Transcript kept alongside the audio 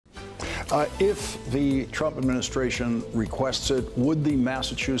If the Trump administration requests it, would the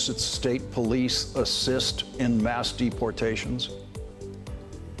Massachusetts State Police assist in mass deportations?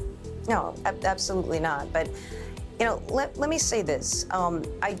 No, absolutely not. But, you know, let me say this.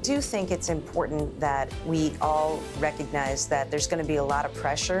 I do think it's important that we all recognize that there's going to be a lot of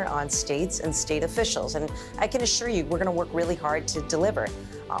pressure on states and state officials. And I can assure you, we're going to work really hard to deliver.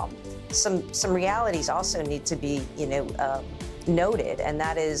 Some realities also need to be, noted, and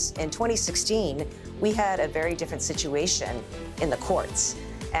that is in 2016, we had a very different situation in the courts.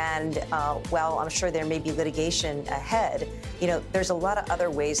 And while I'm sure there may be litigation ahead, there's a lot of other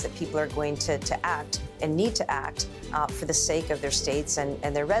ways that people are going to act and need to act for the sake of their states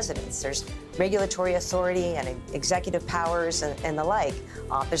and their residents. There's regulatory authority and executive powers and the like.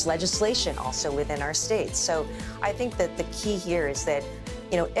 There's legislation also within our states. So I think that the key here is that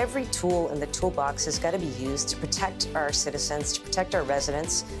every tool in the toolbox has got to be used to protect our citizens, to protect our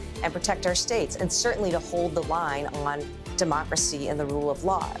residents, and protect our states, and certainly to hold the line on democracy and the rule of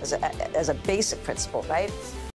law as a basic principle, right?